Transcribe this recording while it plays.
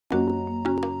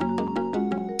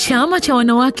Chama cha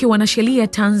wanawake wanasheria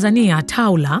Tanzania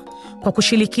TAWLA kwa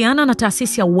kushirikiana na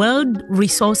taasisi ya World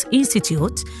Resource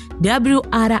Institute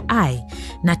WRI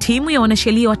na timu ya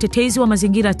wanasheria watetezi wa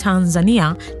mazingira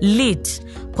Tanzania IIED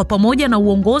kwa pamoja na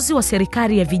uongozi wa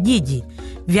serikali ya vijiji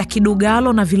vya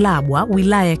Kidugalo na Vilabwa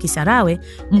wilaya ya Kisarawe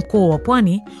mkoa wa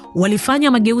Pwani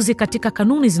walifanya mageuzi katika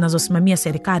kanuni zinazosimamia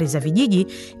serikali za vijiji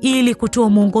ili kutoa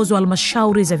mwongozo wa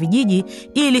halmashauri za vijiji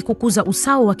ili kukuza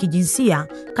usawa wa kijinsia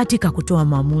katika kutoa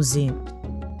maamuzi.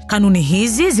 Kanuni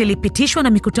hizi zilipitishwa na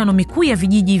mikutano mikuu ya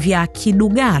vijiji vya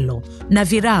Kidugalo na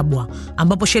Vilabwa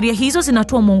ambapo sheria hizo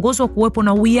zinatoa mwongozo wa kuwepo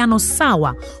na uwiano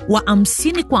sawa wa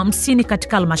 50-50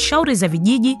 katika halmashauri za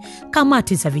vijiji,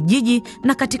 kamati za vijiji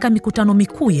na katika mikutano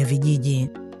mikuu ya vijiji.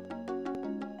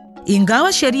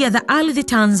 Ingawa sheria za ardhi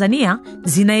Tanzania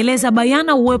zinaeleza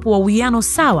bayana uwepo wa uwiano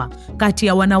sawa kati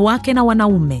ya wanawake na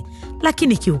wanaume,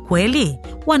 lakini kiukweli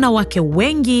wanawake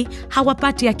wengi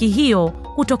hawapati haki hiyo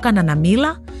kutokana na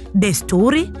mila,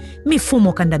 desturi,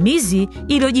 mifumo kandamizi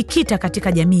iliyojikita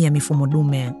katika jamii ya mifumo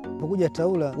dume. Kuja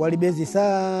TAWLA walibezi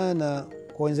sana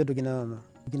kwa wenzetu kina mama.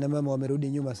 Kina mama wamerudi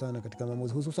nyuma sana katika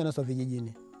maamuzi, hususan hasa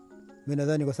vijijini. Mimi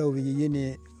nadhani kwa sababu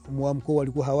vijijini mwamko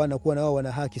walikuwa hawana kuwa na wao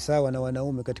wana haki sawa na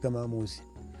wanaume katika maamuzi.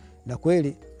 Na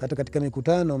kweli hata katika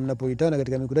mikutano mnapoitana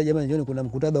katika mikutano, jamani jioni kuna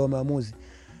mkutano wa maamuzi,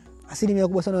 asilimia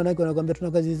kubwa sana wanawake wanakuambia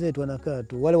tuna kazi zetu, wanakaa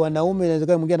tu. Wale wanaume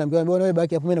inawezekana mwingine anaambia bwana wewe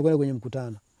baki hapo, mimi nakwenda kwenye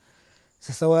mkutano.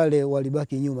 Sasa wale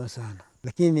walibaki nyuma sana.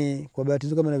 Lakini kwa bahati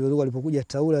nzuri kama navyoruhusu walipokuja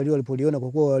TAWLA leo walipoliona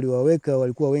kwa kuwa waliwaweka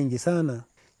walikuwa wengi sana,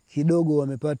 kidogo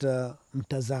wamepata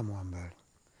mtazamo ambao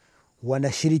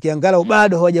wanashiriki, angalau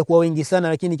bado hawajakuwa wengi sana,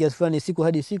 lakini kiasi fulani siku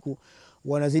hadi siku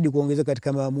wanazidi kuongezeka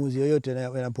katika maamuzi yoyote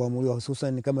yanapoamuliwa,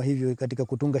 hususan kama hivyo katika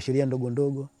kutunga sheria ndogo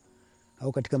ndogo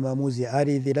au katika maamuzi ya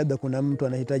ardhi. Labda kuna mtu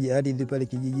anahitaji ardhi pale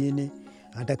kijijini,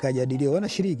 anataka ajadiliwe,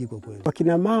 wanashiriki kwa kweli.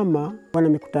 Wakina mama wana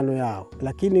mikutano yao,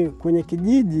 lakini kwenye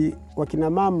kijiji wakina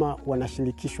mama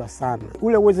wanashirikishwa sana.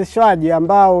 Ule uwezeshaji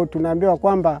ambao tunaambiwa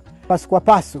kwamba pasu kwa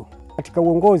pasu katika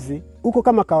uongozi uko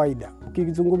kama kawaida.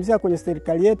 Ukizungumzia kwenye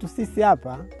serikali yetu sisi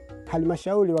hapa,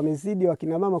 halmashauri wamezidi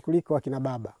wakina mama kuliko wakina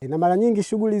baba. Na mara nyingi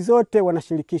shughuli zote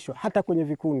wanashirikishwa, hata kwenye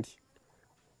vikundi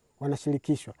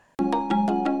wanashirikishwa.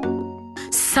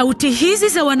 Sauti hizi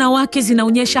za wanawake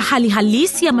zinaonyesha hali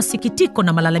halisi ya masikitiko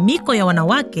na malalamiko ya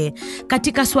wanawake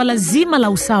katika swala zima la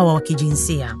usawa wa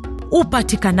kijinsia,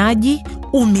 upatikanaji,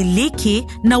 umiliki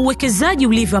na uwekezaji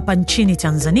ulivyo hapa nchini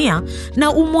Tanzania,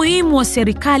 na umuhimu wa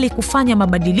serikali kufanya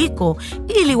mabadiliko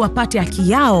ili wapate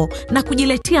haki yao na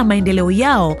kujiletea maendeleo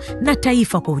yao na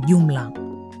taifa kwa ujumla.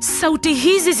 Sauti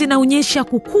hizi zinaonyesha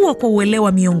kukua kwa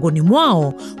uelewa miongoni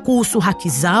mwao kuhusu haki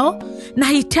zao na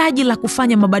hitaji la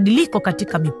kufanya mabadiliko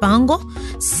katika mipango,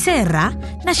 sera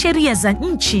na sheria za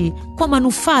nchi kwa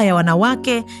manufaa ya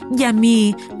wanawake,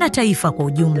 jamii na taifa kwa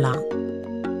ujumla.